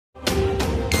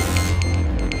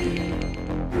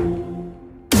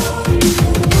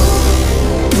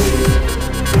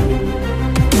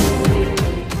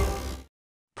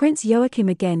Prince Joachim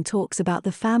again talks about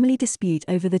the family dispute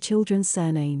over the children's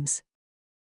surnames.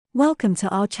 Welcome to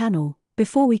our channel.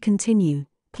 Before we continue,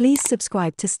 please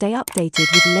subscribe to stay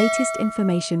updated with latest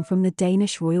information from the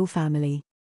Danish royal family.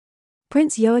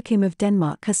 Prince Joachim of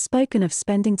Denmark has spoken of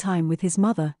spending time with his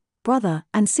mother, brother,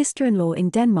 and sister-in-law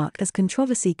in Denmark as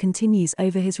controversy continues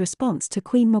over his response to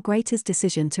Queen Margrethe's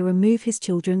decision to remove his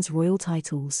children's royal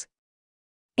titles.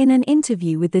 In an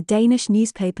interview with the Danish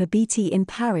newspaper BT in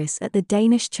Paris at the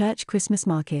Danish church Christmas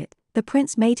market, the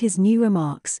prince made his new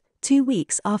remarks, 2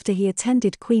 weeks after he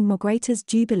attended Queen Margrethe's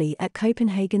jubilee at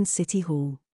Copenhagen's City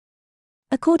Hall.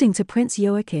 According to Prince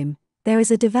Joachim, there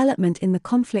is a development in the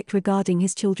conflict regarding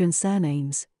his children's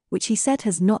surnames, which he said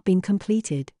has not been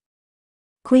completed.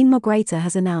 Queen Margrethe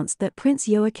has announced that Prince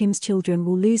Joachim's children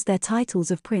will lose their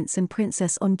titles of prince and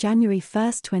princess on January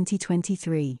 1,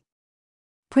 2023.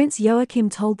 Prince Joachim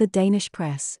told the Danish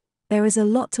press, "There is a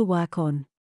lot to work on.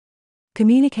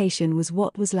 Communication was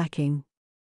what was lacking.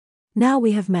 Now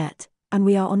we have met, and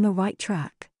we are on the right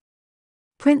track."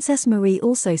 Princess Marie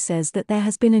also says that there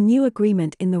has been a new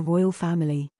agreement in the royal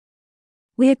family.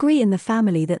 "We agree in the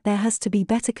family that there has to be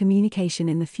better communication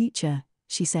in the future,"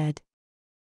 she said.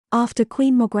 After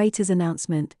Queen Margrethe's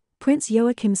announcement, Prince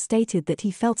Joachim stated that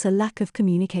he felt a lack of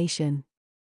communication.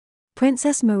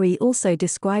 Princess Marie also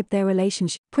described their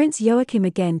relationship. Prince Joachim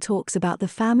again talks about the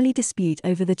family dispute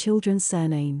over the children's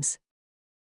surnames.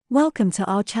 Welcome to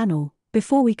our channel.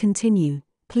 Before we continue,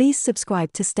 please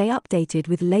subscribe to stay updated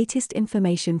with latest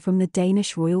information from the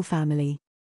Danish royal family.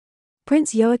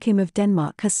 Prince Joachim of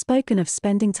Denmark has spoken of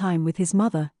spending time with his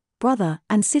mother, brother,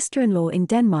 and sister-in-law in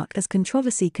Denmark as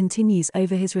controversy continues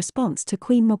over his response to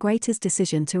Queen Margrethe's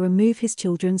decision to remove his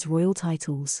children's royal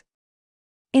titles.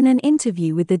 In an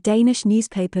interview with the Danish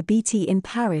newspaper BT in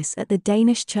Paris at the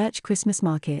Danish church Christmas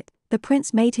market, the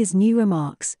prince made his new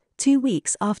remarks, 2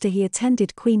 weeks after he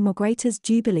attended Queen Margrethe's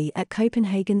jubilee at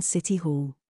Copenhagen's City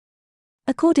Hall.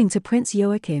 According to Prince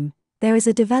Joachim, there is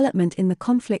a development in the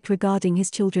conflict regarding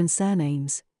his children's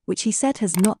surnames, which he said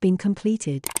has not been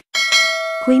completed.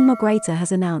 Queen Margrethe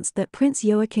has announced that Prince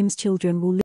Joachim's children will